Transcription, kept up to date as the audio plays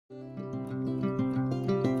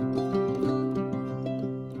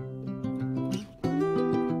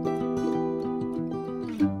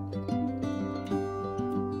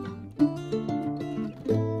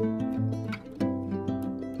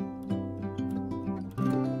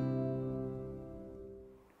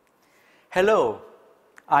Hello,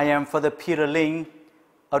 I am Father Peter Linh,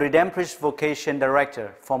 a Redemptorist Vocation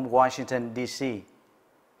Director from Washington, D.C.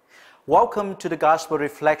 Welcome to the Gospel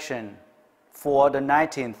Reflection for the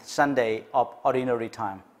 19th Sunday of Ordinary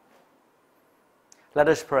Time. Let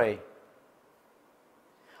us pray.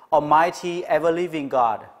 Almighty, ever-living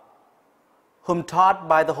God, whom taught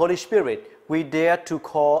by the Holy Spirit we dare to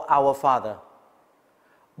call our Father,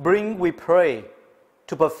 bring, we pray,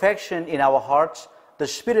 to perfection in our hearts the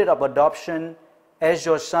spirit of adoption as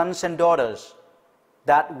your sons and daughters,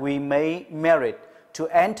 that we may merit to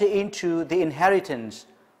enter into the inheritance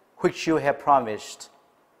which you have promised.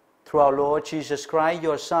 Through our Lord Jesus Christ,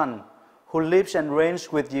 your Son, who lives and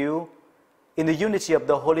reigns with you in the unity of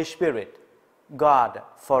the Holy Spirit, God,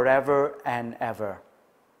 forever and ever.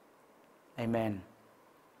 Amen.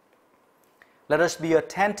 Let us be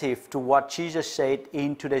attentive to what Jesus said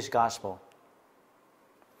in today's Gospel.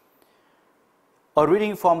 A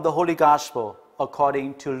reading from the Holy Gospel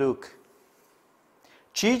according to Luke.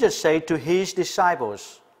 Jesus said to his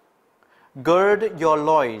disciples, "Gird your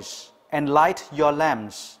loins and light your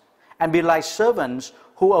lamps, and be like servants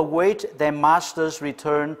who await their master's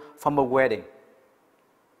return from a wedding,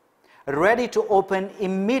 ready to open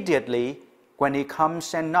immediately when he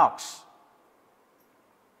comes and knocks.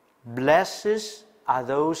 Blessed are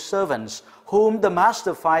those servants whom the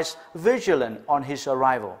master finds vigilant on his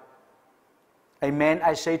arrival. Amen,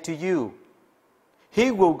 I say to you, he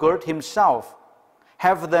will gird himself,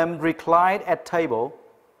 have them recline at table,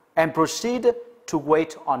 and proceed to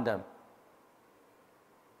wait on them.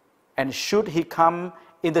 And should he come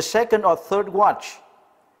in the second or third watch,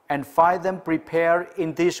 and find them prepared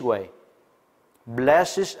in this way,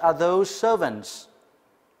 blessed are those servants.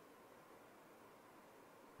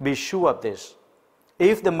 Be sure of this.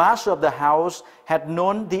 If the master of the house had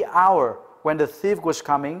known the hour when the thief was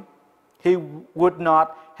coming, he would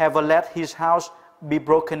not have let his house be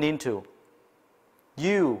broken into.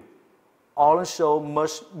 You also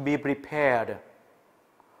must be prepared,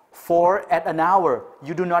 for at an hour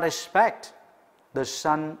you do not expect, the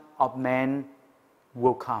Son of Man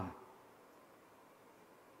will come."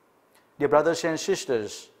 Dear brothers and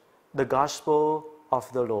sisters, the Gospel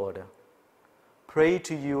of the Lord. Pray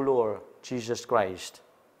to you, Lord Jesus Christ.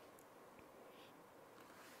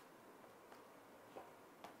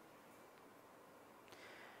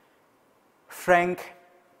 Frank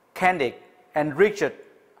Kendick and Richard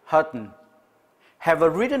Hutton have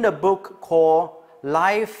written a book called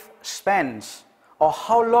Life Spans, or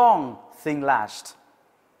How Long Things Last.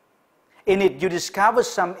 In it, you discover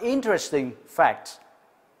some interesting facts.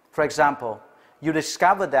 For example, you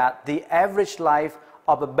discover that the average life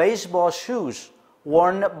of a baseball shoes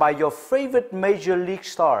worn by your favorite major league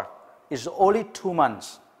star is only 2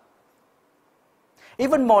 months.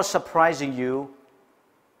 Even more surprising you,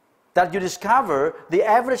 that you discover the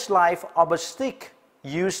average life of a stick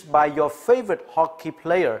used by your favorite hockey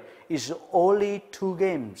player is only 2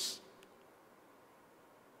 games.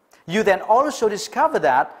 You then also discover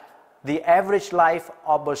that the average life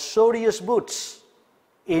of a soldier's boots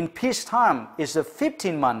in peacetime is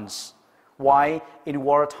 15 months, while in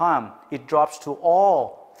wartime it drops to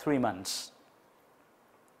all 3 months.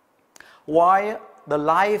 While the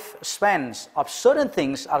lifespans of certain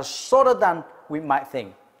things are shorter than we might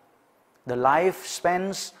think, the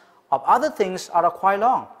lifespans of other things are quite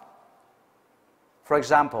long. For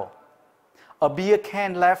example, a beer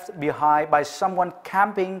can left behind by someone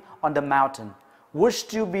camping on the mountain would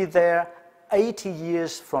still be there 80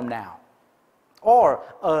 years from now. Or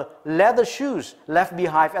a leather shoes left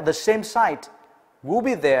behind at the same site will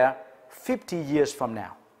be there 50 years from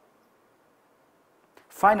now.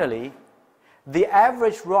 Finally, the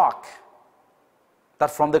average rock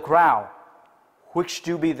that from the ground which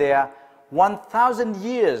still be there 1,000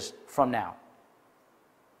 years from now.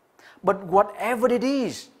 But whatever it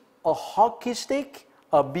is, a hockey stick,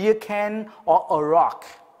 a beer can, or a rock,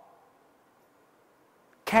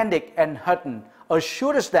 Kendick and Hutton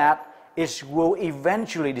assure us that it will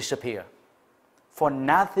eventually disappear, for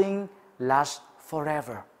nothing lasts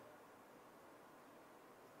forever.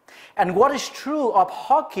 And what is true of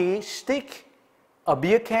hockey stick, a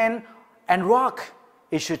beer can, and rock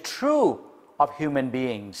is true of human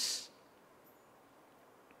beings.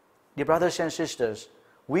 Dear brothers and sisters,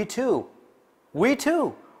 we too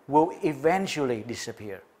will eventually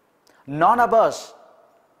disappear. None of us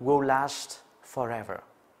will last forever.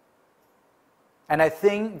 And I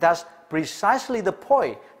think that's precisely the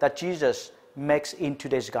point that Jesus makes in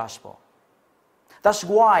today's Gospel. That's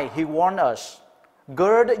why he warned us,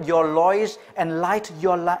 gird your loins and light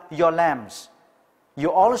your lamps. You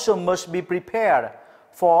also must be prepared,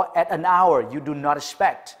 for at an hour you do not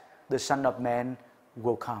expect, the Son of Man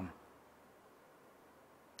will come.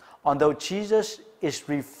 Although Jesus is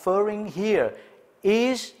referring here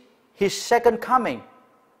is his second coming,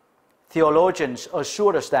 theologians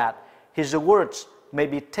assure us that his words may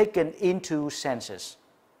be taken in two senses.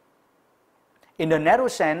 In the narrow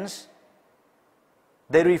sense,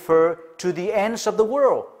 they refer to the ends of the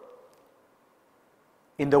world.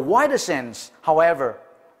 In the wider sense, however,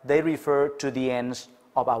 they refer to the ends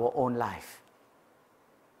of our own life.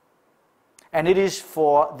 And it is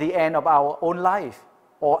for the end of our own life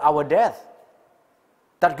or our death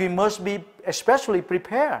that we must be especially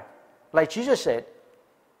prepared. Like Jesus said,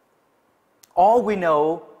 all we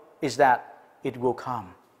know is that it will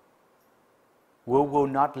come. We will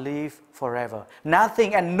not live forever.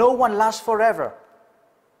 Nothing and no one lasts forever.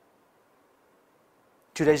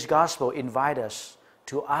 Today's gospel invites us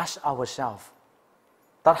to ask ourselves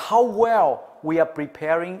that how well we are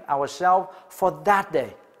preparing ourselves for that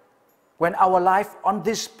day when our life on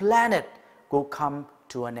this planet will come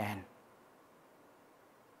to an end.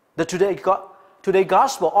 The today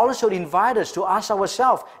gospel also invites us to ask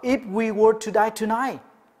ourselves, if we were to die tonight,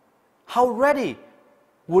 how ready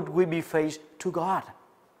would we be faced to God?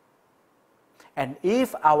 And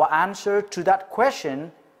if our answer to that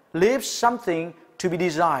question leaves something to be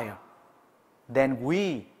desired, then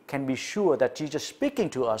we can be sure that Jesus is speaking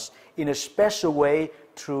to us in a special way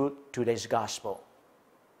through today's gospel.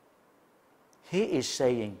 He is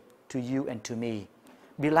saying to you and to me,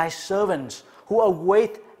 be like servants who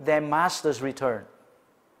await their master's return.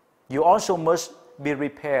 You also must be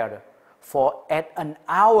prepared, for at an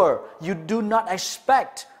hour you do not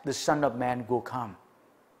expect the Son of Man will come.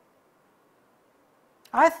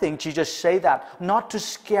 I think Jesus said that not to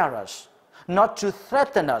scare us, not to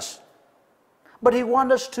threaten us, but He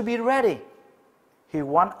wants us to be ready. He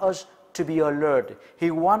wants us to be alert. He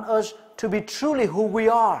wants us to be truly who we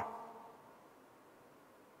are.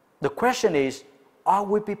 The question is, are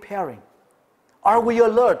we preparing? Are we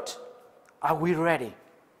alert? Are we ready?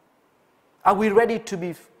 Are we ready to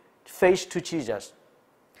be faced to Jesus?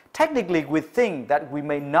 Technically, we think that we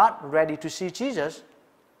may not ready to see Jesus.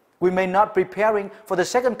 We may not preparing for the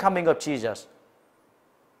second coming of Jesus.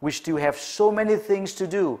 We still have so many things to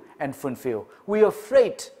do and fulfill. We are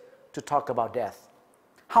afraid to talk about death.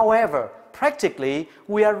 However, practically,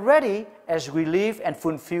 we are ready as we live and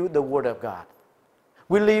fulfill the Word of God.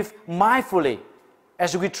 We live mindfully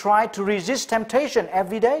as we try to resist temptation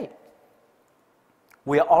every day.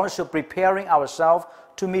 We are also preparing ourselves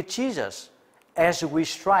to meet Jesus as we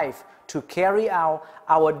strive to carry out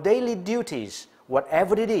our daily duties,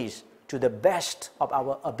 whatever it is, to the best of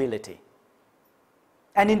our ability.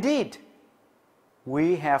 And indeed,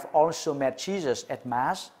 we have also met Jesus at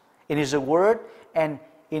Mass, in His Word, and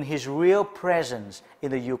in His real presence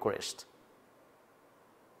in the Eucharist.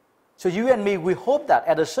 So you and me, we hope that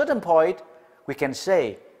at a certain point, we can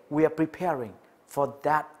say we are preparing for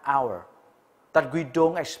that hour that we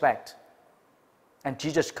don't expect. And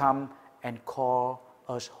Jesus come and call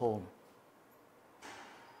us home.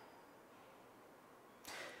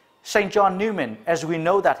 St. John Newman, as we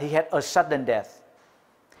know that he had a sudden death.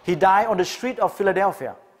 He died on the street of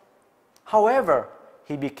Philadelphia. However,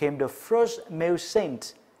 he became the first male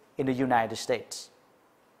saint in the United States.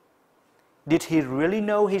 Did he really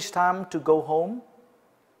know his time to go home?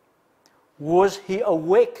 Was he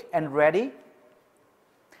awake and ready?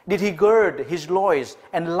 Did he gird his loins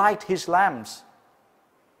and light his lamps?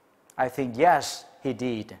 I think yes, he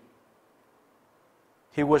did.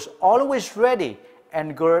 He was always ready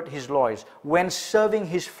and gird his loins when serving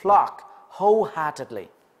his flock wholeheartedly.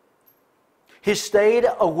 He stayed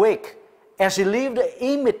awake as he lived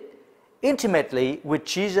intimately with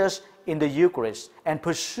Jesus in the Eucharist and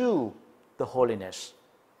pursued the holiness.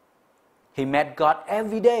 He met God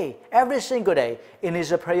every day, every single day in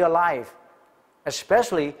his prayer life,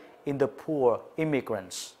 especially in the poor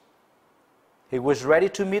immigrants. He was ready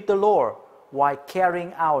to meet the Lord while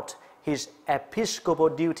carrying out his episcopal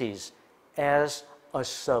duties as a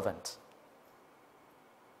servant.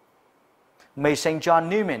 May St. John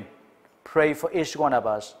Newman pray for each one of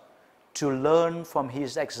us to learn from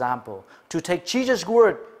his example, to take Jesus'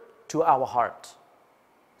 word to our heart.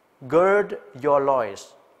 Gird your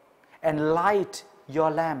loins and light your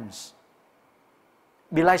lamps.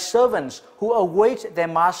 Be like servants who await their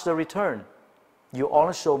master's return. You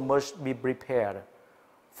also must be prepared,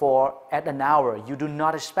 for at an hour you do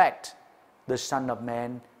not expect the Son of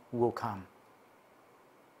Man will come.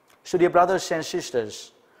 So dear brothers and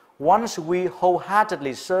sisters, once we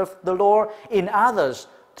wholeheartedly serve the Lord in others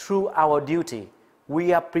through our duty,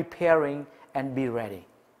 we are preparing and be ready.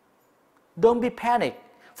 Don't be panicked,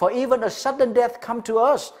 for even a sudden death come to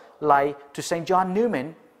us, like to St. John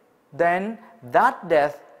Newman, then that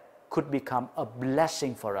death could become a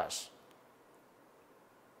blessing for us.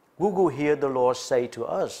 We will hear the Lord say to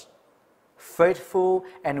us, "Faithful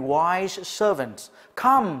and wise servants,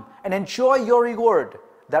 come and enjoy your reward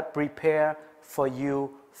that prepare for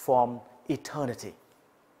you from eternity."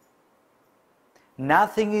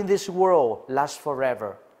 Nothing in this world lasts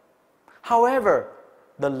forever. However,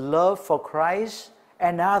 the love for Christ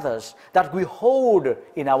and others that we hold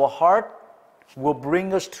in our heart will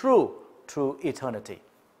bring us through eternity.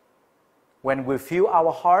 When we fill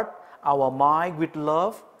our heart, our mind with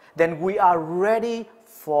love, then we are ready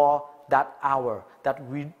for that hour that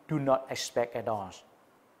we do not expect at all.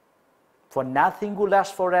 For nothing will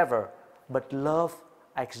last forever, but love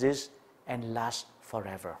exists and lasts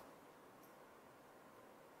forever.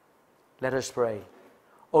 Let us pray.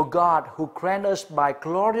 O God, who grant us by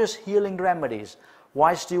glorious healing remedies,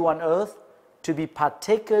 while still on earth, to be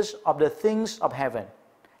partakers of the things of heaven,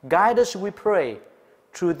 guide us, we pray,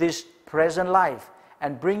 through this present life,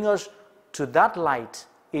 and bring us to that light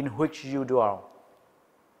in which you dwell.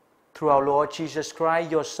 Through our Lord Jesus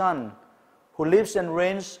Christ, your Son, who lives and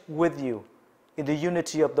reigns with you in the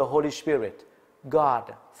unity of the Holy Spirit,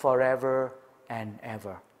 God, forever and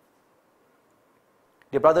ever.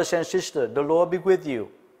 Dear brothers and sisters, the Lord be with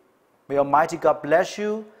you. May Almighty God bless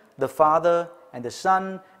you, the Father, and the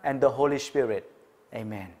Son, and the Holy Spirit.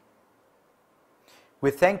 Amen.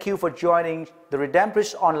 We thank you for joining the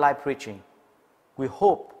Redemptorist online preaching. We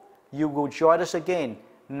hope you will join us again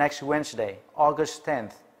next Wednesday, August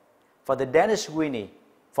 10th, for the Dennis Winnie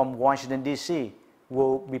from Washington, D.C.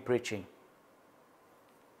 will be preaching.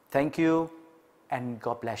 Thank you, and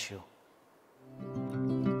God bless you.